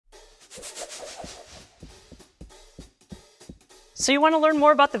So you want to learn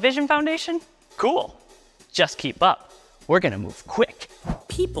more about the Vision Foundation? Cool. Just keep up. We're gonna move quick.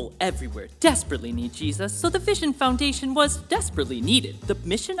 People everywhere desperately need Jesus, so the Vision Foundation was desperately needed. The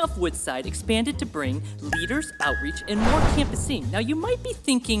mission of Woodside expanded to bring leaders, outreach, and more campusing. Now you might be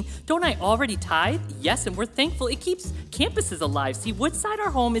thinking, don't I already tithe? Yes, and we're thankful it keeps campuses alive. See, Woodside, our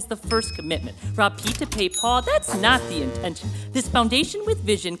home, is the first commitment. Rob Pete to pay Paul, that's not the intention. This foundation with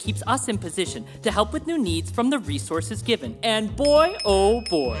vision keeps us in position to help with new needs from the resources given. And boy, oh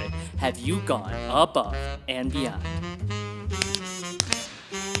boy, have you gone above and beyond.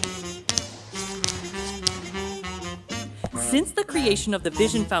 Since the creation of the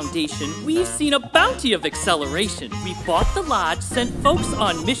Vision Foundation, we've seen a bounty of acceleration. We bought the lodge, sent folks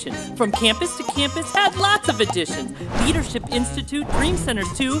on mission. From campus to campus, had lots of additions. Leadership Institute, Dream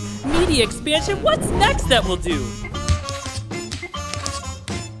Centers too, media expansion, what's next that we'll do?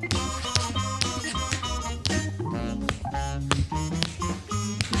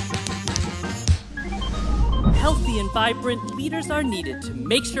 Healthy and vibrant leaders are needed to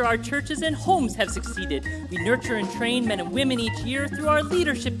make sure our churches and homes have succeeded. We nurture and train men and women each year through our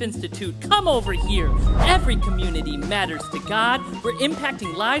Leadership Institute. Come over here. Every community matters to God. We're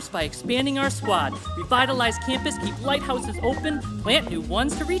impacting lives by expanding our squad. Revitalize campus, keep lighthouses open, plant new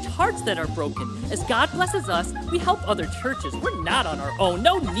ones to reach hearts that are broken. As God blesses us, we help other churches. We're not on our own.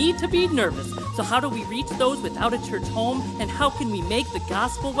 No need to be nervous. So how do we reach those without a church home? And how can we make the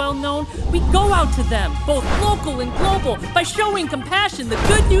gospel well known? We go out to them, both local and global, by showing compassion. The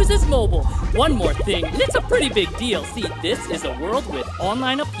good news is mobile. One more thing, and it's a pretty big deal. See, this is a world with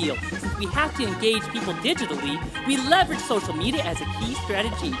online appeal. Since we have to engage people digitally, we leverage social media as a key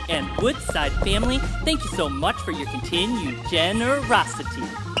strategy. And Woodside family, thank you so much for your continued generosity.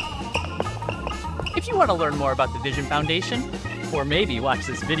 If you want to learn more about the Vision Foundation, or maybe watch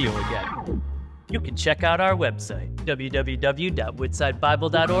this video again, you can check out our website,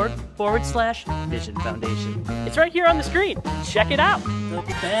 www.woodsidebible.org/Vision Foundation. It's right here on the screen. Check it out. The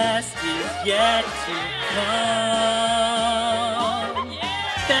best is yet to come.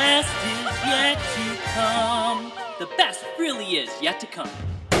 Best is yet to come. The best really is yet to come.